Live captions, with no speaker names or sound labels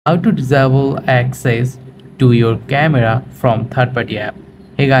How to disable access to your camera from third-party app.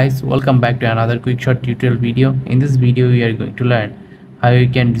 Hey guys, welcome back to another quick short tutorial video. In this video we are going to learn how you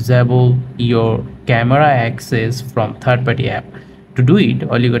can disable your camera access from third-party app. To do it,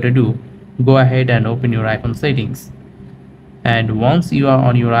 all you gotta do, go ahead and open your iPhone settings. And once you are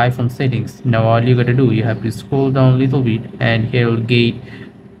on your iPhone settings, now all you gotta do, you have to scroll down a little bit and here you'll get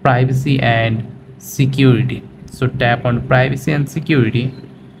privacy and security. So tap on privacy and security,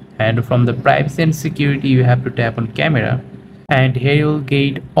 and from the privacy and security you have to tap on camera, and here you will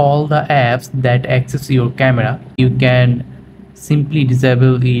get all the apps that access your camera. You can simply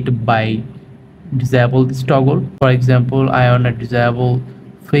disable it by disable this toggle. For example, I want to disable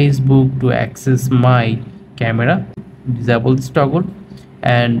Facebook to access my camera. Disable this toggle,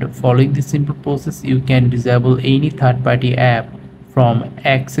 and following this simple process you can disable any third-party app from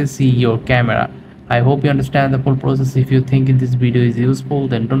accessing your camera. I hope you understand the full process. If you think this video is useful,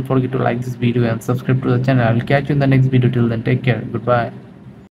 then don't forget to like this video and subscribe to the channel. I will catch you in the next video. Till then, take care. Goodbye.